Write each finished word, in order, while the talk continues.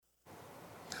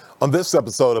On this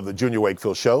episode of the Junior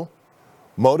Wakefield Show,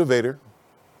 motivator,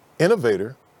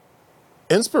 innovator,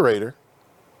 inspirator,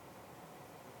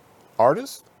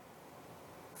 artist,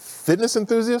 fitness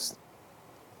enthusiast,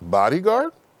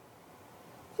 bodyguard?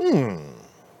 I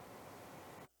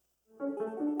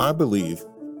believe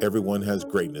everyone has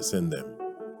greatness in them.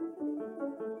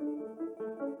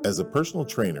 As a personal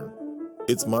trainer,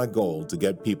 it's my goal to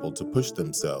get people to push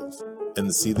themselves and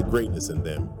to see the greatness in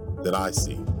them that I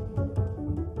see.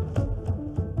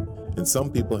 And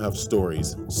some people have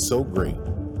stories so great,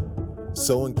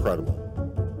 so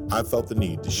incredible, I felt the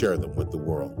need to share them with the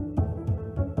world.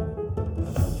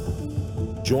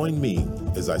 Join me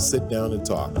as I sit down and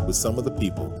talk with some of the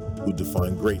people who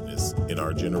define greatness in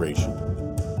our generation.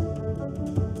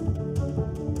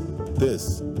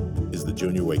 This is the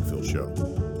Junior Wakefield Show.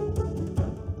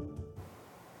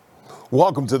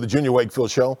 Welcome to the Junior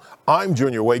Wakefield Show. I'm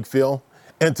Junior Wakefield,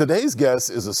 and today's guest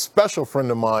is a special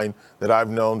friend of mine that I've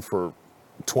known for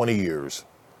 20 years.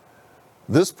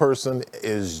 This person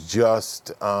is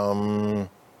just, I'd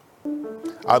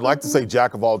like to say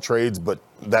jack of all trades, but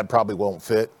that probably won't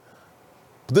fit.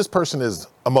 But this person is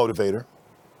a motivator,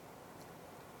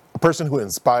 a person who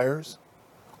inspires,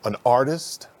 an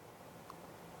artist,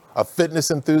 a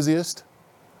fitness enthusiast,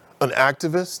 an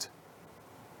activist,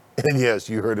 and yes,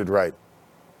 you heard it right,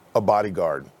 a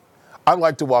bodyguard. I'd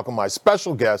like to welcome my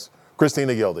special guest,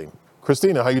 Christina Gilding.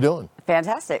 Christina, how you doing?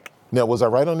 Fantastic. Now, was I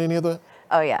right on any of that?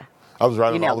 Oh, yeah. I was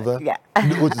right on all of that? Yeah.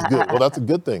 Which is good. Well, that's a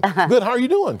good thing. Good. How are you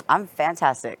doing? I'm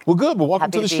fantastic. Well, good. Well,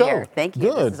 welcome Happy to the be show. Here. Thank you.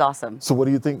 Good. This is awesome. So what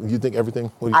do you think? You think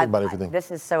everything? What do you think about everything?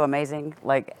 This is so amazing.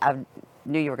 Like, I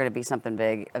knew you were going to be something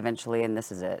big eventually, and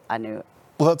this is it. I knew it.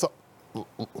 Well,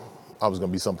 I was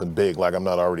going to be something big, like I'm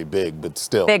not already big, but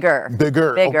still. Bigger.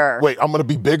 Bigger. Bigger. Oh, wait, I'm going to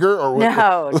be bigger? Or what?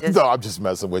 No. No, I'm just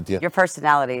messing with you. Your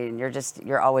personality, and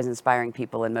you're always inspiring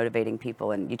people and motivating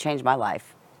people, and you changed my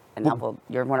life. And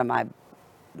you're one of my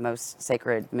most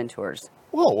sacred mentors.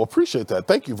 Well, appreciate that.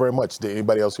 Thank you very much. Did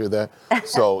anybody else hear that?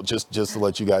 So just to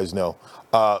let you guys know.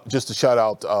 Just a shout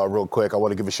out real quick. I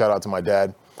want to give a shout out to my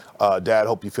dad. Dad,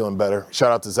 hope you're feeling better.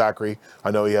 Shout out to Zachary.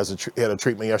 I know he had a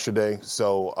treatment yesterday.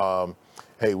 So,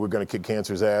 hey, we're going to kick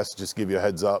cancer's ass. Just give you a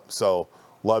heads up. So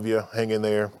love you. Hang in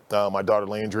there. My daughter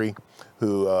Landry,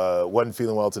 who wasn't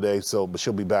feeling well today, but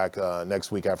she'll be back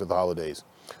next week after the holidays.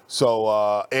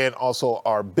 So, and also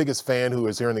our biggest fan who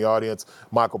is here in the audience,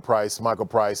 Michael Price. Michael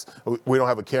Price, we don't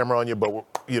have a camera on you, but,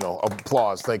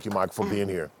 applause. Thank you, Mike, for being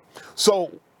here. So,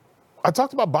 I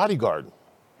talked about bodyguard.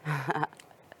 I'm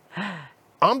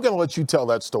going to let you tell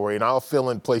that story, and I'll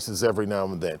fill in places every now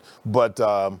and then. But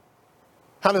how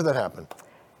did that happen?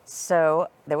 So,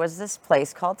 there was this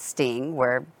place called Sting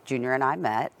where Junior and I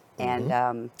met,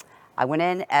 and I went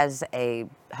in as a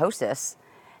hostess.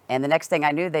 And the next thing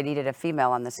I knew, they needed a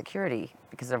female on the security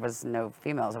because there was no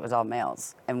females. It was all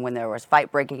males. And when there was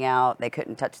fight breaking out, they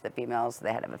couldn't touch the females.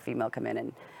 They had to have a female come in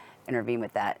and intervene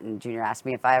with that. And Junior asked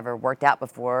me if I ever worked out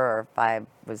before or if I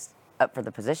was up for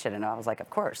the position. And I was like, of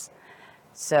course.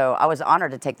 So I was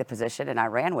honored to take the position, and I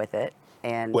ran with it.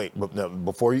 And wait, but no,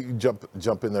 before you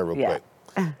jump in there real quick.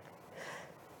 Yeah.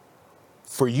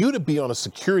 For you to be on a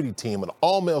security team, an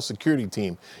all-male security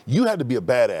team, you had to be a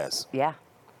badass. Yeah.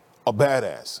 A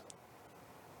badass.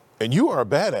 And you are a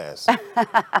badass.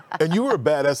 And you were a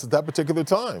badass at that particular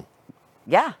time.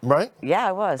 Yeah. Right? Yeah,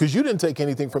 I was. Because you didn't take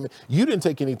anything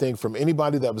from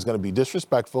anybody that was going to be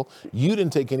disrespectful. You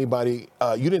didn't take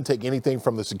anything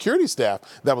from the security staff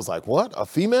that was like, what? A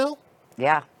female?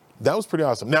 Yeah. That was pretty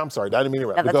awesome. Now, I'm sorry, I didn't mean to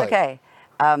interrupt. No, that's Go ahead.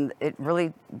 okay. It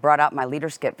really brought out my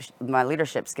leadership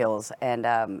skills,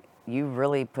 and you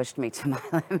really pushed me to my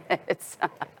limits.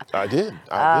 I did,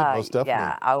 most definitely.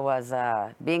 Yeah, I was,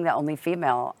 being the only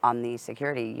female on the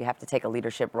security, you have to take a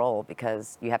leadership role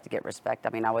because you have to get respect. I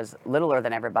mean, I was littler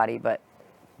than everybody, but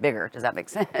bigger. Does that make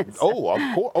sense?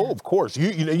 Of course.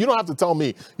 You don't have to tell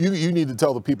me. You need to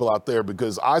tell the people out there,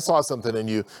 because I saw something in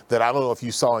you that I don't know if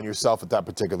you saw in yourself at that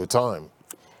particular time.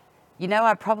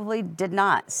 I probably did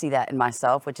not see that in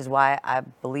myself, which is why I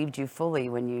believed you fully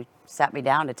when you sat me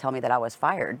down to tell me that I was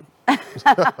fired.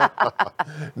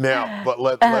 Now, but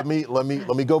let me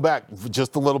go back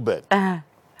just a little bit.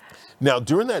 Now,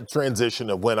 during that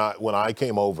transition of when I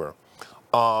came over,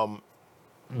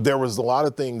 there was a lot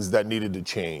of things that needed to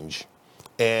change.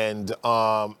 And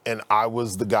I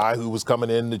was the guy who was coming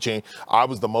in to change. I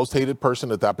was the most hated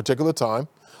person at that particular time.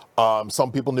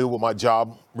 Some people knew what my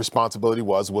job responsibility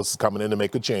was coming in to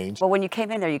make a change. Well, when you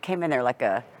came in there like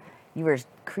you were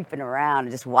creeping around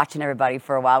and just watching everybody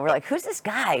for a while. We're like, who's this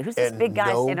guy? Who's this big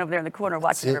guy standing over there in the corner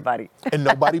watching everybody? And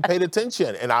nobody paid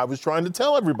attention. And I was trying to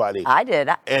tell everybody. I did.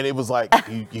 And it was like,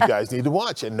 you guys need to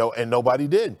watch. And nobody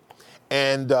did.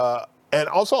 And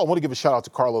also, I want to give a shout out to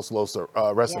Carlos Loza.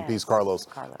 Rest in peace, Yes, Carlos.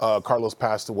 Carlos. Carlos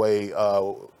passed away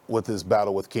with his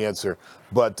battle with cancer,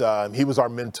 but he was our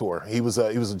mentor. He was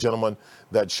a gentleman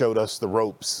that showed us the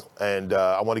ropes, and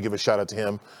I want to give a shout out to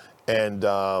him and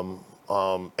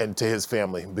to his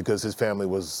family, because his family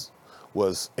was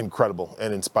incredible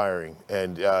and inspiring,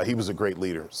 and he was a great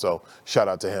leader. So shout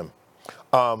out to him.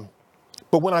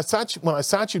 But when I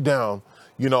sat you down,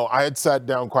 you know, I had sat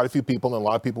down quite a few people, and a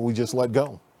lot of people we just let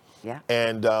go. Yeah.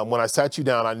 And when I sat you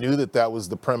down, I knew that was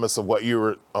the premise of what you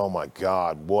were. Oh my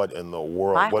God, what in the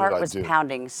world? My What heart did I was do?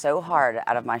 pounding so hard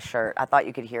out of my shirt. I thought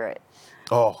you could hear it.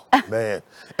 Oh man!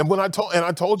 And when I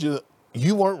told you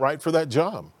you weren't right for that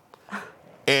job,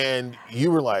 and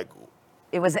you were like,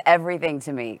 It was everything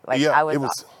to me. Like Yeah, I was, it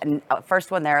was-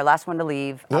 first one there, last one to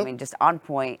leave. I Yep. mean, just on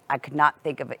point. I could not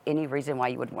think of any reason why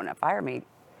you would want to fire me.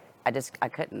 I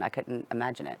couldn't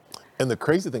imagine it. and the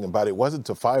crazy thing about it wasn't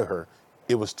to fire her,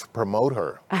 it was to promote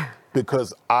her,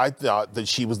 because I thought that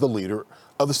she was the leader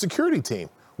of the security team,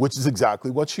 which is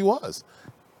exactly what she was.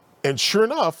 And sure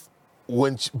enough,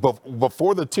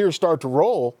 before the tears start to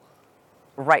roll,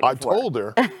 Right I before. told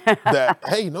her that,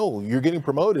 hey, no, you're getting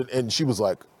promoted. And she was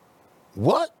like,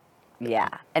 what? Yeah.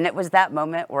 And it was that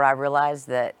moment where I realized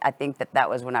that, I think that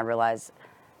was when I realized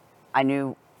I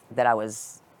knew that I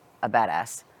was a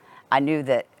badass. I knew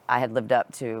that I had lived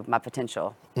up to my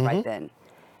potential right then.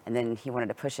 And then he wanted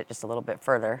to push it just a little bit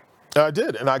further. And I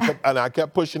did. And I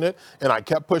kept pushing it, and I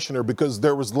kept pushing her, because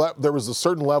there was a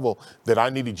certain level that I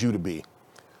needed you to be,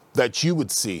 that you would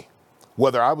see,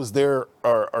 whether I was there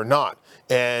or not.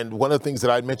 And one of the things that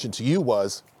I mentioned to you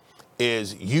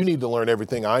is you need to learn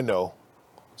everything I know,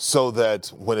 so that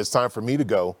when it's time for me to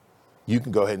go, you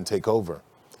can go ahead and take over.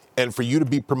 And for you to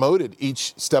be promoted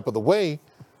each step of the way,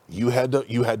 you had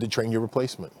to train your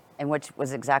replacement. And which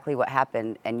was exactly what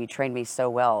happened. And you trained me so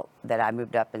well that I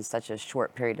moved up in such a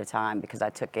short period of time, because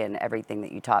I took in everything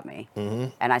that you taught me.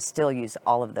 And I still use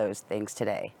all of those things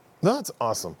today. No, that's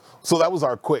awesome. So that was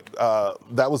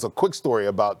a quick story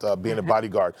about being a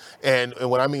bodyguard. And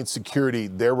when I mean security,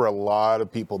 there were a lot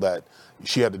of people that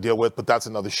she had to deal with, but that's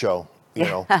another show, you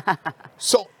know.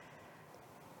 So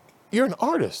you're an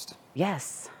artist.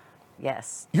 Yes.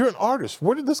 Yes. You're an artist.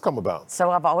 Where did this come about?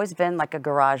 So I've always been like a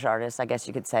garage artist, I guess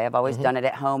you could say. I've always done it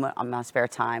at home on my spare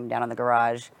time, down in the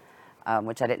garage,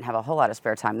 which I didn't have a whole lot of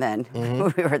spare time then.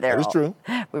 We were there. That is true.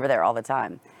 We were there all the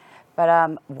time.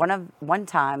 But one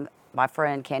time, my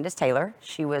friend Candace Taylor,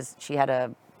 she had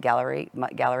a gallery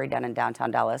down in downtown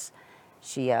Dallas.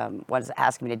 She was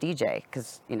asking me to DJ,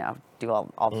 because do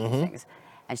all these things,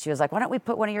 and she was like, "Why don't we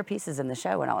put one of your pieces in the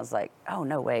show?" And I was like, "Oh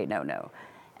no way, no."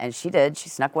 And she did. She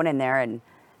snuck one in there, and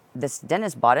this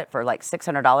dentist bought it for like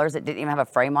 $600. It didn't even have a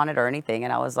frame on it or anything.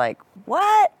 And I was like,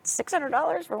 "What?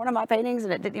 $600 for one of my paintings,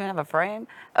 and it didn't even have a frame?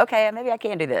 Okay, maybe I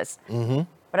can do this."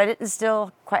 But I didn't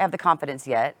still quite have the confidence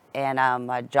yet. And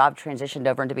my job transitioned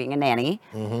over into being a nanny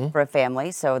for a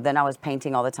family. So then I was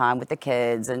painting all the time with the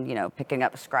kids, and picking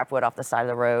up scrap wood off the side of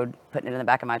the road, putting it in the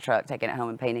back of my truck, taking it home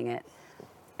and painting it.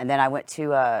 And then I went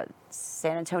to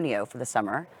San Antonio for the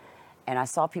summer, and I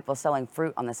saw people selling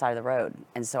fruit on the side of the road.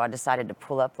 And so I decided to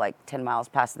pull up like 10 miles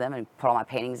past them and put all my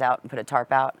paintings out and put a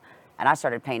tarp out. And I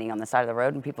started painting on the side of the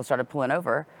road, and people started pulling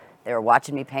over. They were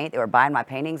watching me paint. They were buying my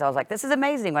paintings. I was like, this is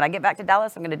amazing. When I get back to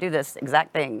Dallas, I'm going to do this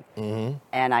exact thing.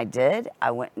 And I did.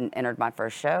 I went and entered my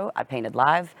first show. I painted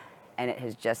live, and it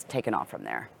has just taken off from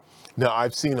there. Now,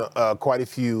 I've seen quite a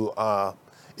few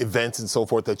events and so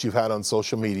forth that you've had on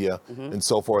social media and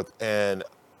so forth, and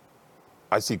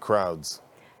I see crowds.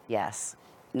 Yes.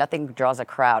 Nothing draws a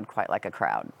crowd quite like a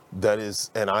crowd. That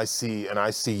is, and I see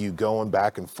you going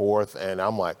back and forth, and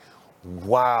I'm like,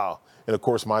 wow. And of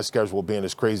course, my schedule being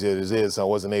as crazy as it is, I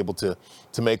wasn't able to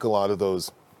make a lot of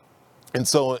those. And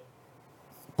so,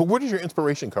 but where does your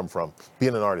inspiration come from,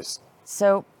 being an artist?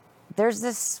 So there's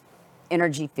this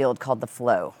energy field called the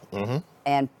flow.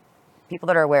 And people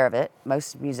that are aware of it,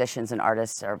 most musicians and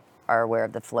artists are aware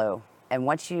of the flow. And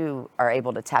once you are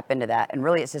able to tap into that, and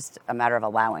really it's just a matter of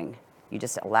allowing, you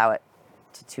just allow it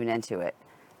to tune into it.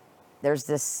 There's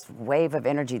this wave of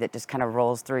energy that just kind of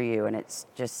rolls through you, and it's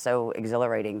just so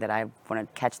exhilarating that I want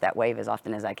to catch that wave as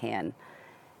often as I can.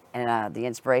 And the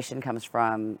inspiration comes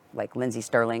from like Lindsey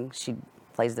Sterling. She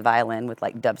plays the violin with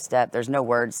like dubstep. There's no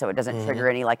words, so it doesn't trigger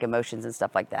any like emotions and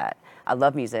stuff like that. I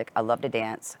love music. I love to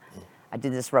dance. I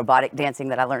did this robotic dancing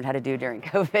that I learned how to do during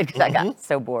COVID because I got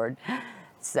so bored.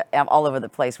 So I'm all over the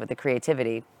place with the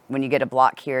creativity. When you get a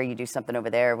block here, you do something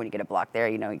over there. When you get a block there,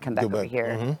 you come back over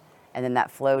here. And then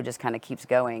that flow just kind of keeps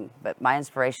going. But my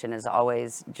inspiration is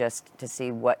always just to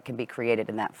see what can be created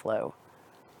in that flow.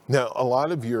 Now, a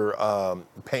lot of your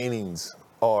paintings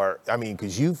are, I mean,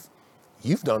 because you've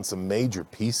done some major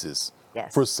pieces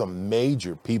Yes. for some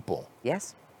major people.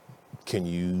 Yes. Can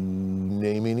you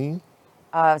name any?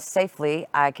 Safely,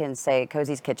 I can say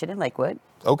Cozy's Kitchen in Lakewood.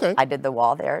 Okay. I did the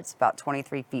wall there. It's about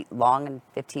 23 feet long and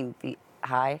 15 feet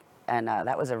high. And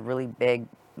that was a really big,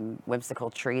 whimsical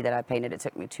tree that I painted. It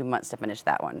took me 2 months to finish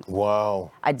that one.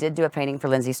 Wow. I did do a painting for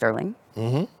Lindsay Sterling.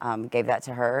 Gave that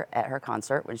to her at her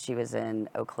concert when she was in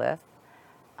Oak Cliff.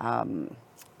 Some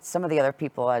of the other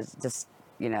people, I just,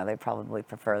 they probably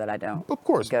prefer that I don't. Of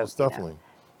course, go, most definitely.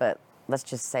 But let's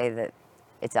just say that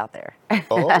it's out there.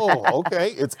 Oh,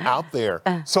 okay. It's out there.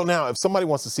 So now, if somebody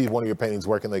wants to see one of your paintings,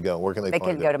 where can they go? Where can they They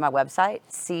find can it? go to my website,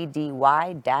 cdy-art.com,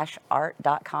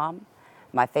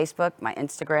 my Facebook, my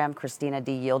Instagram, Christina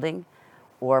D. Yielding,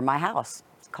 or my house.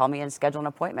 Call me and schedule an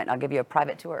appointment. I'll give you a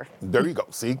private tour. There you go.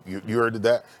 See, you heard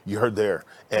that. You heard there.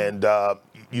 And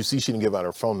you see she didn't give out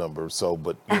her phone number. So,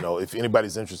 but, if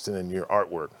anybody's interested in your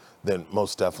artwork, then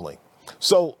most definitely.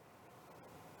 So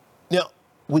now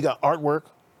we got artwork.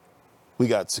 We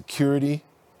got security.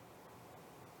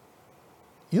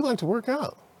 You like to work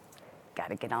out. Got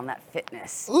to get on that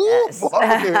fitness. Ooh, Yes. boy,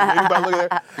 anybody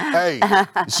look at her? Hey,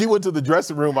 she went to the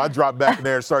dressing room. I dropped back in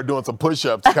there and started doing some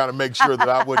push-ups to kind of make sure that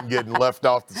I wasn't getting left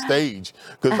off the stage,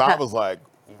 because I was like,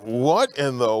 what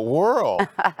in the world?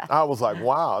 I was like,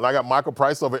 wow. And I got Michael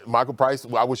Price over. Michael Price,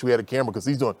 I wish we had a camera because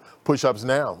he's doing push-ups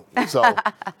now. So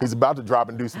he's about to drop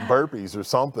and do some burpees or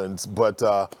something. But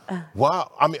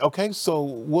wow. I mean, okay, so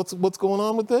what's going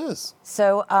on with this?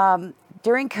 So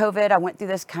during COVID, I went through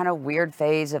this kind of weird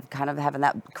phase of kind of having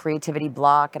that creativity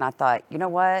block. And I thought, you know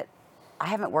what? I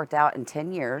haven't worked out in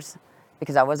 10 years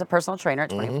because I was a personal trainer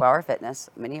at 24 Hour Fitness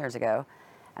many years ago.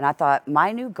 And I thought,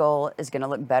 my new goal is going to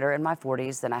look better in my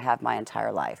 40s than I have my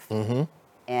entire life.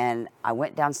 And I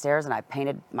went downstairs and I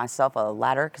painted myself a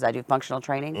ladder because I do functional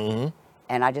training.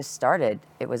 And I just started.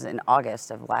 It was in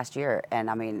August of last year. And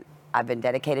I mean, I've been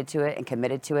dedicated to it and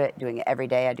committed to it, doing it every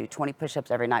day. I do 20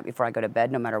 push-ups every night before I go to bed,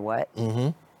 no matter what.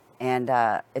 And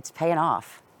it's paying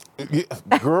off.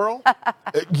 Girl,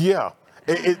 yeah.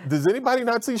 Does anybody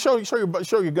not see? Show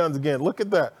your guns again. Look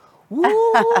at that. Woo!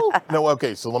 No,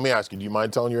 okay, so let me ask you, do you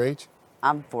mind telling your age?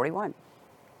 I'm 41.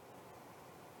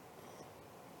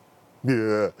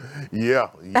 Yeah,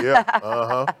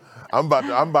 uh-huh. I'm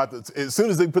about to, as soon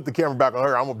as they put the camera back on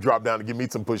her, I'm gonna drop down and give me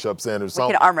some push-ups in or We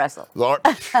something. can arm wrestle. I'm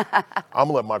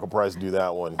gonna let Michael Price do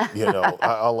that one.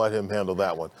 I'll let him handle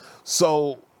that one.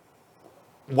 So,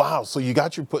 wow. So you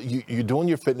got you're doing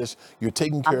your fitness. You're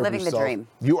taking care of yourself. I'm living the dream.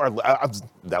 You are.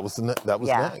 That was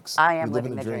next. I am You're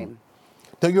living the dream.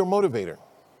 Now you're a motivator.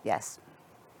 Yes.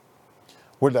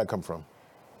 Where did that come from?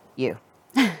 You.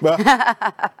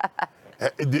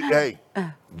 Hey,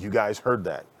 you guys heard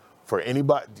that. For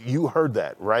anybody, you heard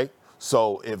that, right?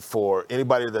 So if for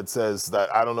anybody that says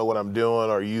that I don't know what I'm doing,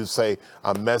 or you say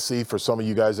I'm messy, for some of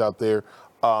you guys out there,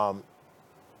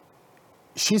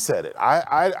 she said it.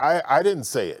 I didn't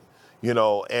say it,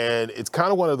 and it's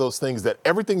kind of one of those things that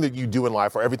everything that you do in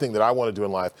life, or everything that I want to do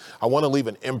in life, I want to leave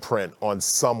an imprint on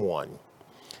someone.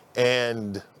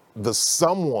 And the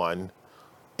someone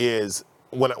is,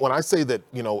 when I say that,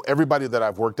 everybody that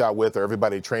I've worked out with, or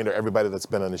everybody trained, or everybody that's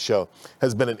been on the show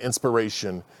has been an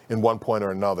inspiration in one point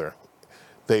or another.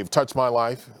 They've touched my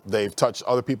life. They've touched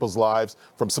other people's lives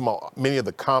from many of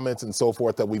the comments and so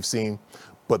forth that we've seen.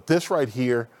 But this right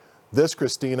here,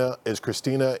 Christina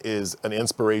is an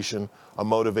inspiration, a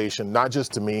motivation, not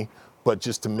just to me, but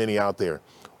just to many out there.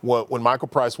 When Michael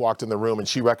Price walked in the room and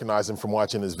she recognized him from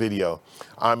watching his video,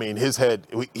 I mean, his head,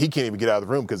 he can't even get out of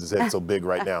the room because his head's so big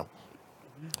right now.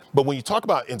 But when you talk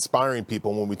about inspiring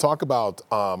people, when we talk about,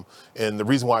 and the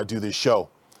reason why I do this show,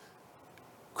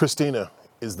 Christina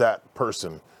is that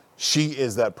person. She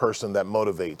is that person that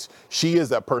motivates. She is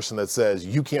that person that says,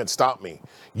 you can't stop me.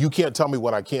 You can't tell me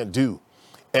what I can't do.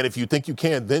 And if you think you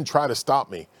can, then try to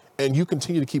stop me. And you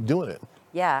continue to keep doing it.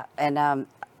 Yeah, and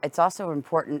it's also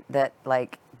important that,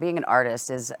 like, being an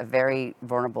artist is a very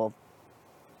vulnerable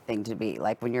thing to be.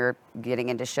 Like, when you're getting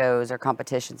into shows or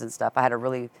competitions and stuff, I had a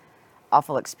really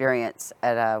awful experience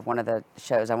at one of the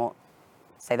shows. I won't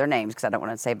say their names because I don't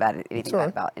want to say anything bad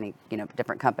about any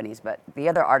different companies. But the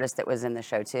other artist that was in the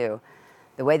show too,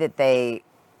 the way that they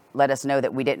let us know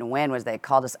that we didn't win was they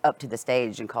called us up to the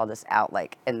stage and called us out.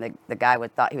 And the guy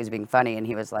thought he was being funny, and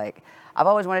he was like, "I've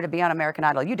always wanted to be on American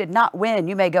Idol. You did not win.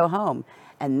 You may go home."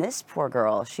 And this poor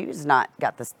girl, she's not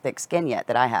got this thick skin yet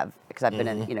that I have, because I've been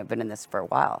in this for a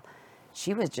while.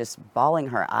 She was just bawling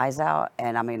her eyes out,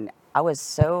 and I mean, I was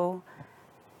so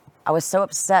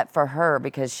upset for her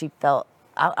because she felt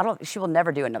I don't. She will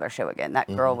never do another show again. That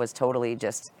girl was totally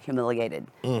just humiliated.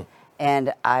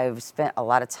 And I've spent a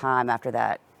lot of time after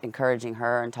that encouraging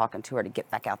her and talking to her to get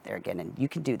back out there again. And you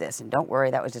can do this. And don't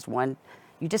worry, that was just one.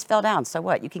 You just fell down. So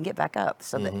what? You can get back up.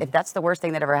 So if that's the worst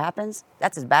thing that ever happens,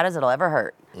 that's as bad as it'll ever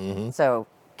hurt. So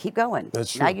keep going.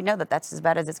 That's Now true. you know that that's as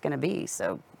bad as it's going to be.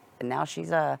 So, and now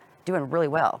she's doing really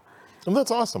well. And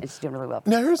that's awesome. And she's doing really well.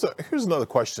 Now, here's another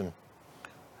question.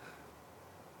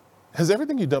 Has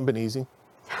everything you've done been easy?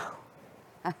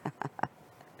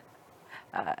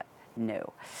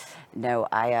 No,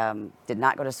 I did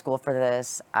not go to school for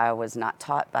this. I was not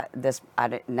taught by this.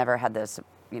 Never had this,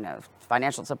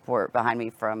 financial support behind me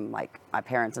from like my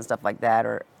parents and stuff like that.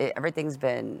 Everything's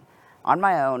been on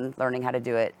my own, learning how to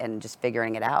do it and just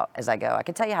figuring it out as I go. I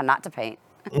can tell you how not to paint.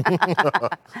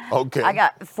 Okay. I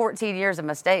got 14 years of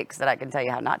mistakes that I can tell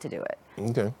you how not to do it.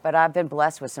 Okay. But I've been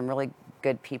blessed with some really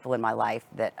good people in my life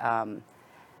that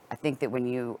I think that when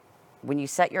you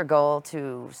set your goal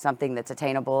to something that's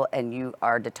attainable and you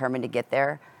are determined to get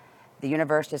there, the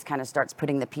universe just kind of starts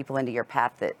putting the people into your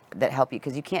path that help you,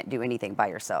 because you can't do anything by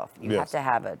yourself. You have to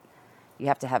have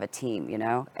a team,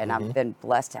 and I've been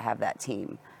blessed to have that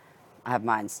team. I have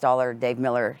my installer, Dave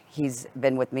Miller. He's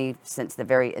been with me since the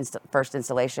very first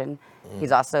installation.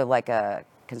 He's also like a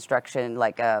construction,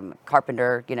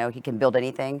 carpenter. He can build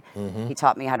anything. He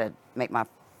taught me how to make my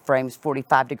frames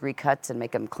 45-degree cuts and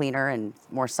make them cleaner and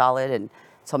more solid, and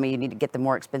told me you need to get the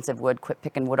more expensive wood, quit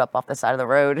picking wood up off the side of the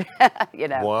road.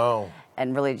 Wow.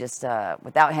 And really just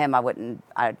without him,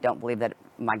 I don't believe that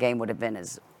my game would have been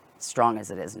as strong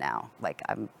as it is now. Like,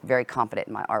 I'm very confident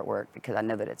in my artwork because I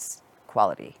know that it's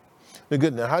quality. Now,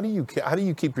 good. Now, how do you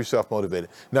keep yourself motivated?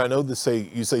 Now, I know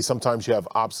you say sometimes you have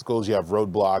obstacles, you have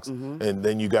roadblocks, and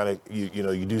then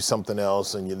you do something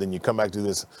else, and then you come back to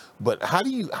this. But how do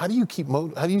you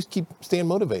keep staying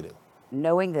motivated?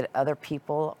 Knowing that other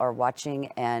people are watching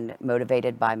and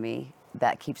motivated by me,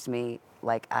 that keeps me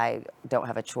like I don't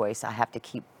have a choice. I have to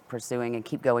keep pursuing and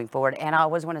keep going forward. And I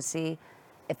always want to see,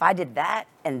 if I did that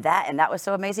and that was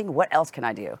so amazing, what else can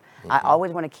I do? I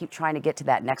always want to keep trying to get to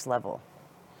that next level.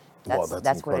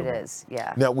 That's what it is.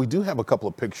 Yeah. Now, we do have a couple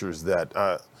of pictures that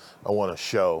I want to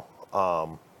show.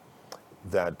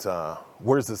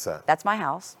 Where's this at? That's my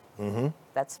house.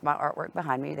 That's my artwork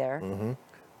behind me there.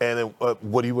 And then,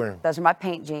 what are you wearing? Those are my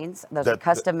paint jeans. Those are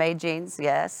custom-made jeans,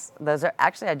 yes. Those are,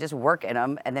 actually, I just work in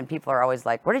them, and then people are always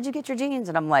like, where did you get your jeans?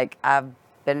 And I'm like, I've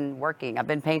been working, I've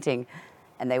been painting,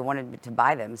 and they wanted me to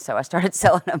buy them, so I started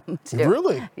selling them too.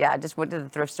 Really? Yeah, I just went to the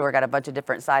thrift store, got a bunch of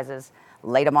different sizes,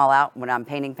 laid them all out. When I'm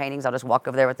painting paintings, I'll just walk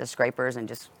over there with the scrapers and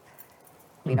just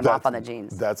clean them off on the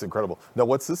jeans. That's incredible. Now,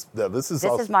 what's this? This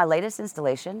is my latest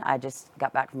installation. I just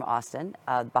got back from Austin.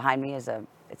 Behind me is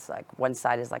it's like one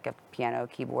side is like a piano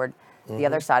keyboard. The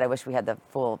other side, I wish we had the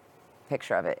full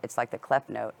picture of it. It's like the clef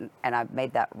note, and I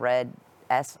made that red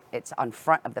S. It's on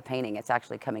front of the painting. It's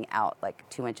actually coming out like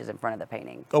 2 inches in front of the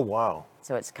painting. Oh, wow.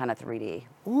 So it's kind of 3D.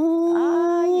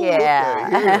 Ooh,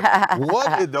 Yeah.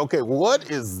 Okay, what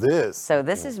is this? So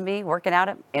this is me working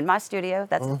out in my studio.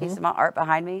 That's a piece of my art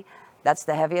behind me. That's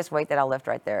the heaviest weight that I'll lift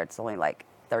right there. It's only like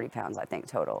 30 pounds, I think,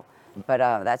 total. But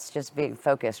that's just being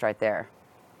focused right there.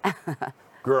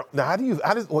 Girl, now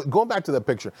going back to that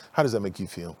picture, how does that make you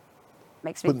feel?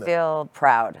 Makes me feel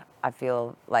proud. I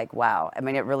feel like, wow. I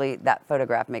mean, that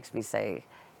photograph makes me say,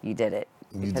 you did it.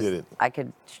 You did it.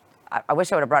 I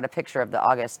wish I would have brought a picture of the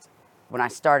August when I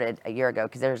started a year ago,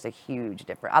 because there's a huge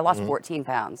difference. I lost 14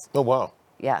 pounds. Oh, wow.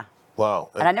 Yeah. Wow.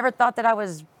 And I never thought that I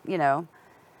was,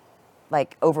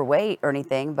 like overweight or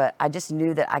anything, but I just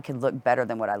knew that I could look better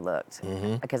than what I looked.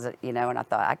 Because, and I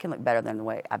thought I can look better than the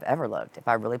way I've ever looked if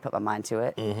I really put my mind to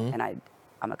it. And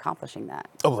I'm accomplishing that.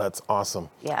 Oh, that's awesome.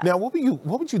 Yeah. Now, what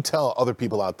would you tell other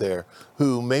people out there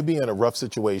who may be in a rough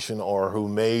situation, or who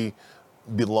may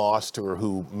be lost, or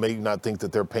who may not think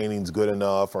that their painting's good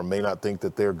enough, or may not think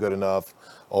that they're good enough,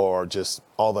 or just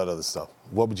all that other stuff?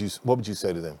 What would you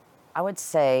say to them? I would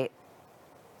say,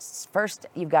 first,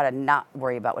 you've got to not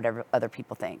worry about whatever other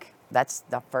people think. That's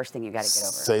the first thing you got to get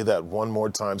over. Say that one more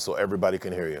time so everybody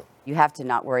can hear you. You have to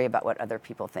not worry about what other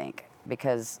people think,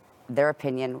 because their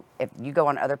opinion, if you go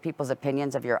on other people's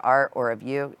opinions of your art or of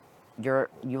you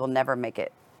will never make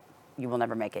it. You will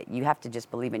never make it. You have to just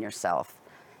believe in yourself.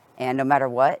 And no matter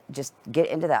what, just get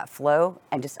into that flow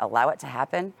and just allow it to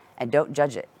happen, and don't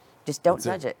judge it. Just don't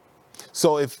judge it.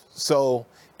 So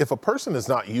if a person is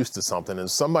not used to something,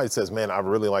 and somebody says, man, I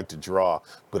really like to draw,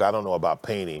 but I don't know about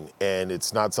painting, and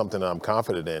it's not something that I'm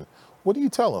confident in, what do you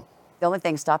tell them? The only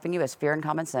thing stopping you is fear and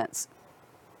common sense.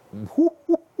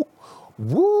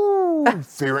 Woo!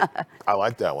 Fear. I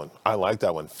like that one. I like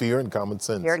that one. Fear and common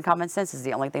sense. Fear and common sense is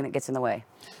the only thing that gets in the way.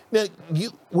 Now,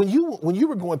 when you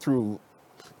were going through,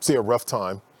 say, a rough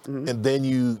time, and then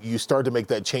you start to make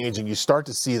that change and you start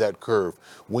to see that curve.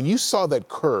 When you saw that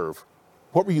curve,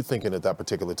 what were you thinking at that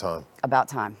particular time? About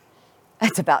time.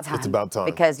 It's about time. It's about time.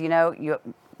 Because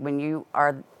when you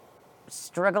are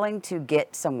struggling to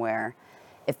get somewhere,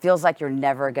 it feels like you're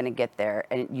never going to get there,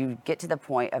 and you get to the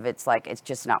point of it's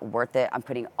just not worth it. I'm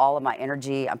putting all of my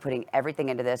energy, I'm putting everything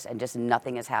into this, and just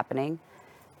nothing is happening.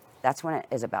 That's when it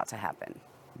is about to happen.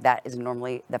 That is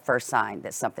normally the first sign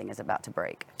that something is about to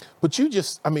break. But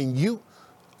knowing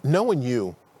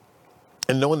you,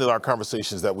 and knowing that our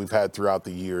conversations that we've had throughout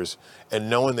the years, and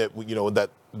knowing that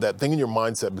that thing in your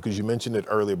mindset, because you mentioned it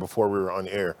earlier before we were on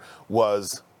air,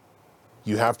 was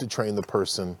you have to train the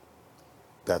person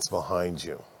that's behind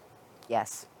you.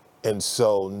 Yes. And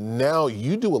so now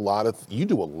you do a lot of things. You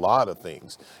do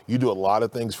a lot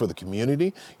of things for the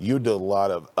community. You do a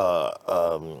lot of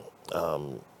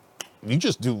you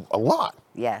just do a lot.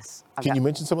 Yes. Can you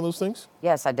mention some of those things?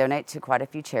 Yes, I donate to quite a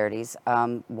few charities.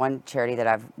 One charity that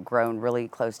I've grown really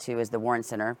close to is the Warren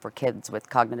Center for Kids with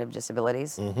Cognitive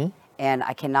Disabilities. And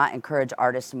I cannot encourage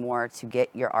artists more to get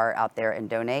your art out there and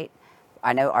donate.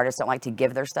 I know artists don't like to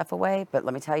give their stuff away, but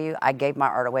let me tell you, I gave my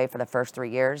art away for the first 3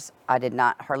 years. I did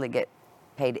not hardly get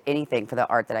paid anything for the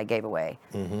art that I gave away.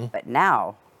 But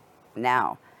now,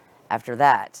 after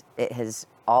that, it has,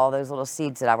 all those little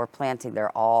seeds that I were planting,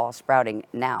 they're all sprouting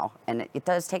now. And it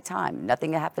does take time.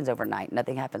 Nothing happens overnight.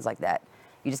 Nothing happens like that.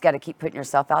 You just got to keep putting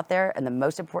yourself out there. And the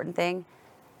most important thing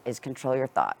is control your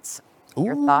thoughts.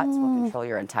 Your thoughts will control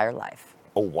your entire life.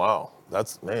 Oh, wow.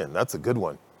 That's a good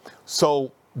one.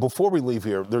 So before we leave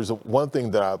here, there's one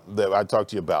thing that I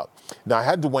talked to you about. Now, I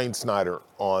had Dwayne Snyder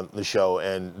on the show,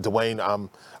 and Dwayne,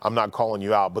 I'm not calling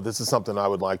you out, but this is something I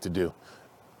would like to do.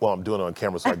 Well, I'm doing it on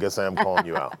camera, so I guess I am calling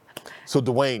you out. So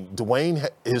Dwayne,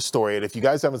 his story, and if you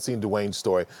guys haven't seen Dwayne's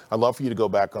story, I'd love for you to go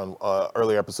back on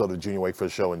earlier episode of the Junior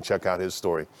Wakefield Show and check out his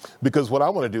story. Because what I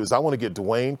want to do is I want to get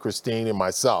Dwayne, Christine, and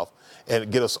myself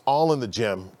and get us all in the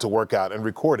gym to work out and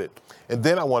record it. And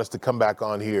then I want us to come back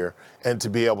on here and to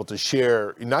be able to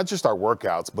share not just our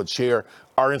workouts, but share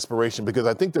our inspiration, because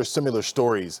I think there's similar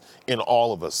stories in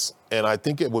all of us. And I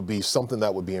think it would be something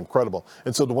that would be incredible.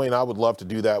 And so, Dwayne, I would love to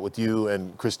do that with you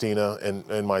and Christina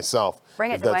and myself.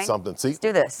 Bring it, if that's Dwayne. something. See, let's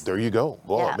do this. There you go.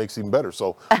 Well, Yeah. It makes it even better.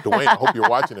 So, Dwayne, I hope you're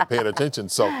watching and paying attention.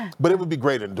 So, but it would be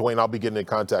great. And Dwayne, I'll be getting in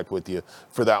contact with you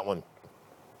for that one.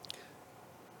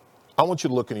 I want you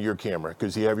to look into your camera,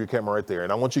 because you have your camera right there,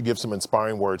 and I want you to give some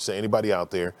inspiring words to anybody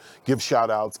out there. Give shout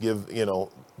outs, give,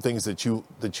 things that you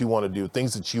want to do,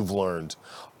 things that you've learned.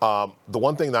 The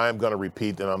one thing that I am going to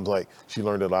repeat, and I'm like, she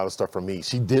learned a lot of stuff from me.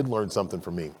 She did learn something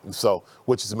from me, so,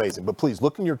 which is amazing. But please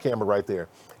look in your camera right there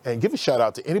and give a shout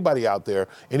out to anybody out there,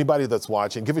 anybody that's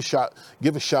watching. Give a shout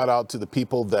out to the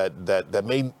people that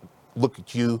may look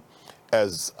at you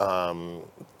as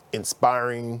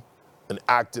inspiring, an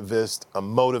activist, a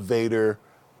motivator.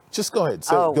 Just go ahead.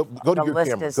 Go to your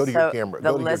camera. Go to your camera.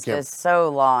 The list is so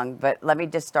long, but let me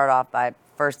just start off by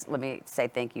let me say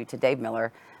thank you to Dave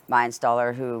Miller, my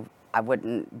installer, who I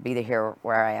wouldn't be here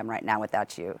where I am right now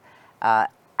without you.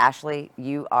 Ashley,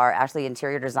 you are Ashley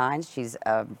Interior Designs. She's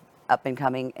an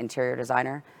up-and-coming interior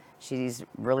designer. She's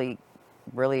really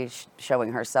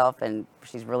showing herself, and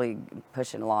she's really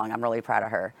pushing along. I'm really proud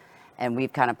of her. And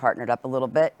we've kind of partnered up a little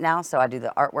bit now, so I do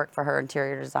the artwork for her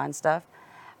interior design stuff.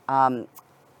 Of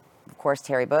course,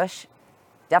 Terry Bush.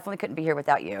 Definitely couldn't be here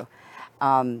without you.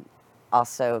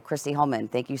 Also, Christy Holman,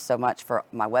 thank you so much for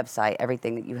my website,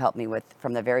 everything that you helped me with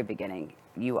from the very beginning.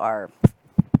 You are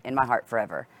in my heart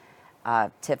forever.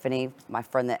 Tiffany, my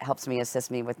friend that helps me,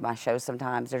 assist me with my shows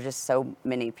sometimes. There's just so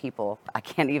many people. I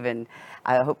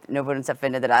hope no one's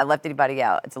offended that I left anybody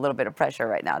out. It's a little bit of pressure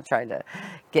right now trying to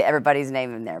get everybody's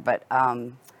name in there. But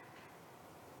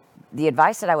the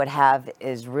advice that I would have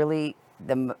is really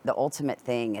the ultimate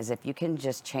thing is if you can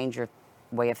just change your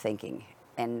way of thinking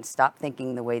and stop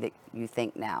thinking the way that you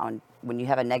think now. And when you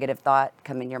have a negative thought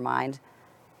come in your mind,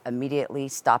 immediately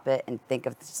stop it and think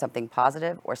of something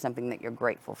positive or something that you're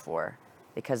grateful for,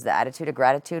 because the attitude of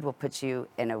gratitude will put you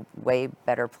in a way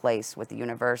better place with the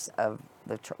universe of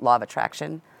the law of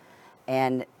attraction.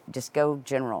 And just go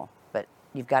general, but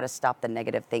you've got to stop the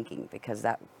negative thinking, because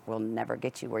that will never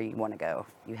get you where you want to go.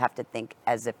 You have to think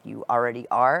as if you already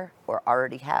are or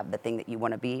already have the thing that you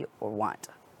want to be or want.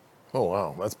 Oh,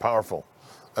 wow. That's powerful.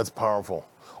 That's powerful.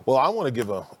 Well, I want to give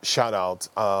a shout out.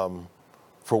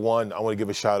 For one, I want to give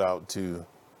a shout out to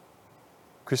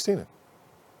Christina.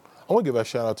 I want to give a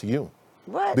shout out to you.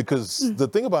 What? Because the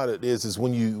thing about it is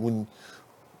when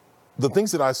the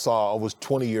things that I saw was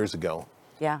 20 years ago.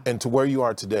 Yeah. And to where you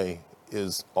are today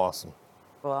is awesome.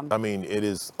 Well, I mean, it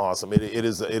is awesome. It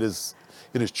is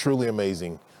truly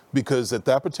amazing, because at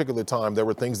that particular time, there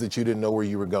were things that you didn't know where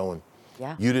you were going.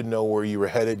 yeah. You didn't know where you were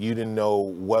headed. You didn't know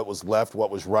what was left,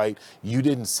 what was right. You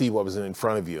didn't see what was in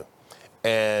front of you.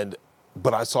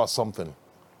 But I saw something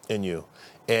in you.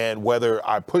 And whether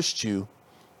I pushed you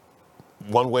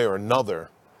one way or another,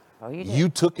 Oh, you did. you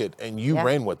took it and you Yeah.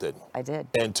 ran with it. I did.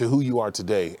 And to who you are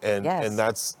today. And Yes. and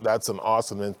that's an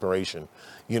awesome inspiration.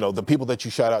 You know, the people that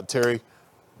you shout out, Terry,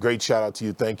 great shout out to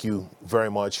you. Thank you very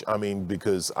much. I mean,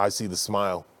 because I see the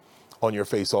smile on your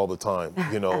face all the time,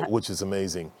 you know, which is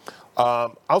amazing. I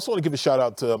also want to give a shout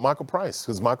out to Michael Price,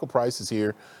 because Michael Price is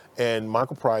here, and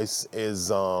Michael Price is,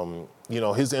 you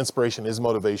know, his inspiration, his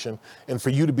motivation, and for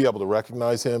you to be able to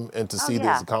recognize him and to see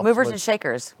these accomplishments. Movers and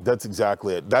shakers. That's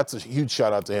exactly it. That's a huge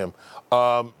shout out to him.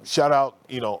 Shout out,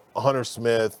 you know, Hunter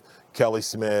Smith, Kelly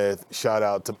Smith. Shout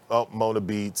out to Mona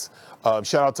Beats.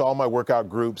 Shout out to all my workout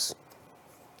groups.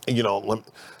 You know,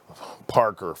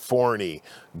 Parker, Forney,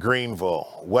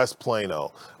 Greenville, West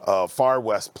Plano, Far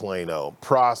West Plano,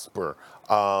 Prosper,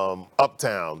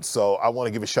 Uptown. So I want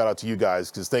to give a shout out to you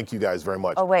guys, because thank you guys very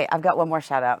much. Oh, wait, I've got one more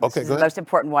shout out. This Okay, is go the ahead. most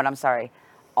important one. I'm sorry.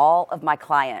 All of my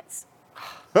clients.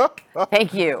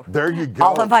 Thank you. There you go.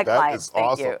 All of my That clients. is Thank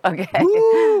awesome. you. Okay.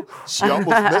 Woo!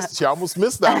 She almost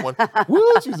missed that one. Woo!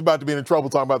 She was about to be in trouble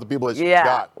talking about the people that she Yeah.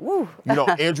 got. Woo. You know,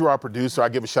 Andrew, our producer, I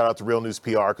give a shout out to Real News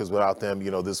PR, because without them,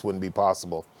 you know, this wouldn't be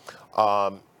possible.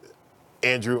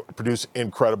 Andrew, producer,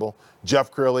 incredible. Jeff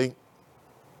Curley,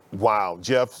 wow.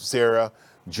 Jeff, Sarah,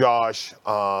 Josh,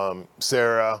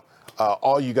 Sarah,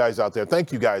 all you guys out there,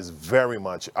 thank you guys very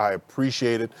much. I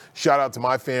appreciate it. Shout out to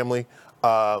my family,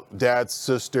 dad,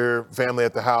 sister, family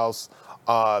at the house,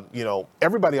 you know,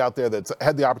 everybody out there that's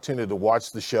had the opportunity to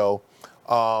watch the show,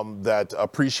 that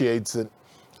appreciates it,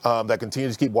 that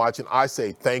continues to keep watching. I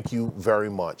say thank you very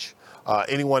much.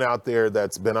 Anyone out there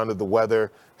that's been under the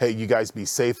weather, hey, you guys be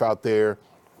safe out there.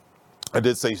 I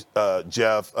did say,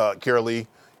 Jeff, Carolee,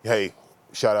 hey,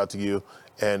 shout out to you.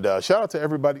 And shout out to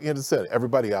everybody, as I said,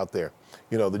 everybody out there.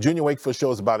 You know, the Junior Wakefield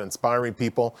Show is about inspiring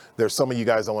people. There's some of you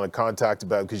guys I want to contact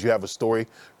about, because you have a story.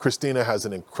 Christina has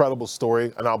an incredible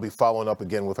story, and I'll be following up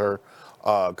again with her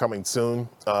coming soon.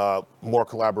 More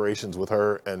collaborations with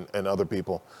her and other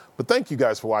people. But thank you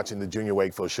guys for watching the Junior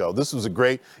Wakefield Show. This was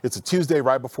it's a Tuesday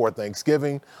right before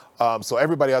Thanksgiving. So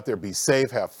everybody out there, be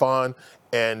safe, have fun,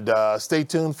 and stay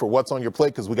tuned for what's on your plate,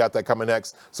 because we got that coming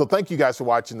next. So thank you guys for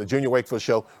watching the Junior Wakefield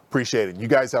Show. Appreciate it. You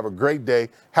guys have a great day.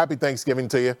 Happy Thanksgiving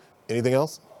to you. Anything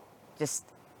else? Just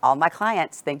all my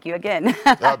clients. Thank you again.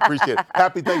 I appreciate it.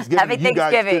 Happy Thanksgiving Happy to you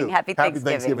guys Thanksgiving. too. Happy Thanksgiving. Happy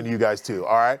Thanksgiving to you guys too.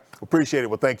 All right. Appreciate it.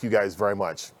 Well, thank you guys very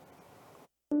much.